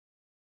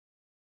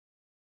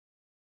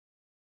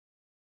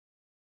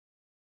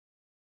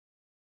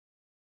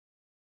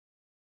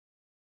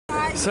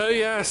So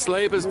yes,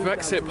 Labour's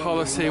Brexit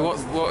policy, what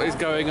is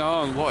going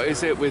on? What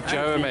is it with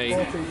Jeremy?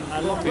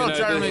 Well,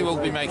 Jeremy will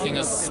be making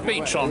a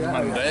speech on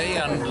Monday,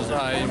 and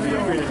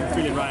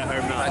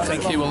I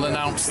think he will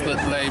announce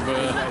that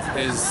Labour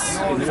is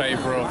in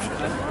favour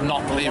of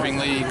not leaving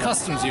the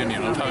customs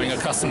union, of having a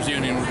customs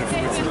union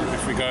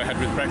if we go ahead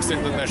with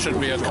Brexit, that there should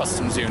be a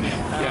customs union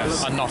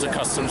and not a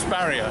customs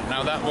barrier.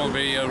 Now that will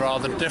be a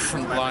rather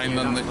different line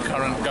than the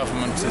current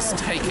government is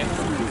taking.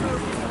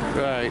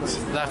 Right,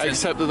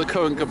 except that the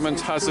current government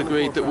has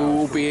agreed that we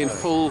will be in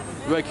full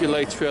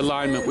regulatory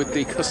alignment with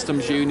the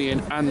customs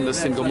union and the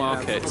single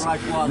market,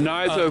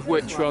 neither of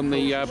which are on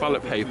the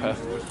ballot paper.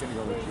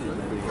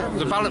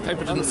 The ballot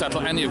paper didn't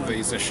settle any of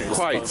these issues,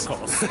 quite. Of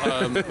course.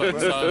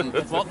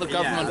 But what the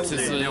government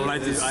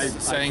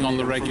is saying on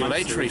the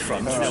regulatory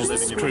front, which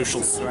is the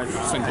crucial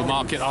single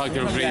market,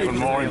 arguably even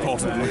more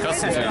important than the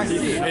customs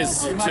union,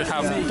 is to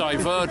have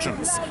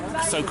divergence,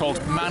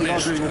 so-called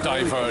managed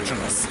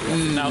divergence.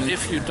 Now,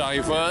 if you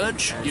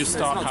diverge, you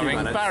start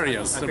having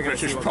barriers. The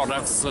British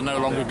products are no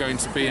longer going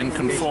to be in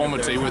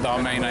conformity with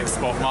our main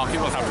export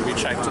market. Will have to be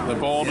checked at the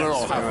border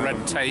or have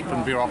red tape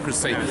and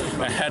bureaucracy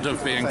ahead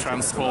of being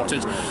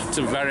transported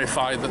to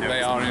verify that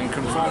they are in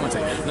conformity.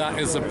 That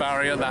is a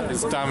barrier that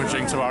is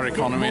damaging to our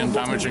economy and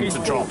damaging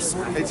to jobs.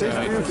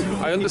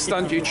 I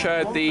understand you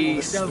chaired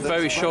the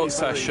very short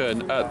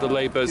session at the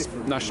Labour's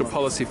National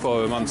Policy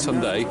Forum on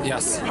Sunday.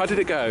 Yes. How did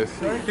it go?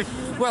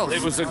 Well,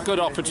 it was a good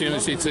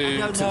opportunity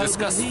to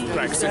discuss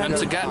Brexit and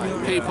to get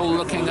people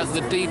looking at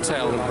the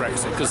detail of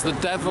Brexit, because the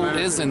devil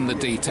is in the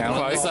detail.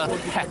 There's a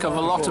heck of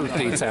a lot of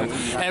detail.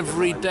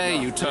 Every day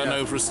you turn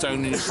over a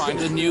stone and you find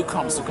a new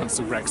consequence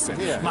of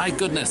Brexit. My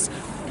goodness.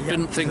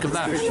 Didn't think of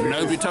that.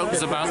 Nobody told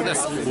us about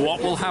this.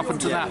 What will happen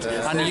to that?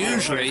 And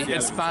usually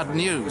it's bad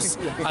news.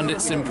 And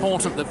it's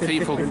important that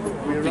people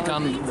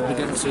begin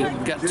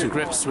to get to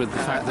grips with the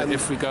fact that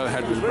if we go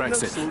ahead with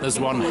Brexit, there's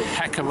one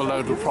heck of a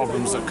load of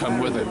problems that come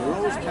with it.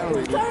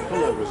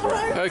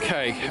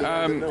 Okay.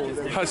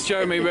 Has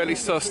Jeremy really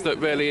sussed that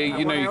really,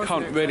 you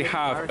can't really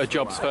have a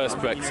jobs first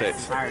Brexit?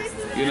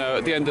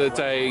 At the end of the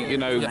day,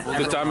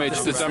 the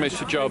damage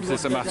to jobs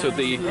is a matter of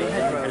the,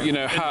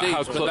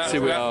 how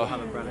klutzy we are.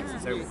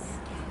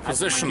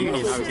 Position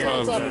of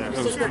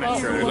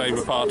the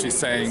Labour Party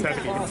saying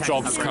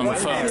jobs come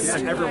first.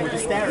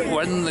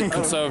 When the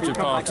Conservative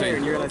Party,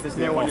 or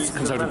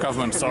Conservative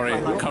government,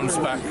 comes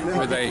back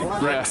with a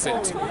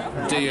Brexit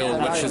deal,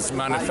 which is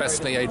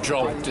manifestly a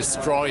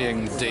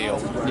job-destroying deal,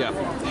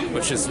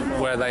 which is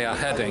where they are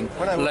heading,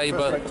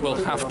 Labour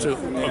will have to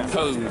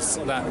oppose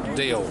that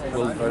deal,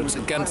 will vote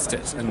against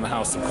it in the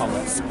House of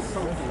Commons.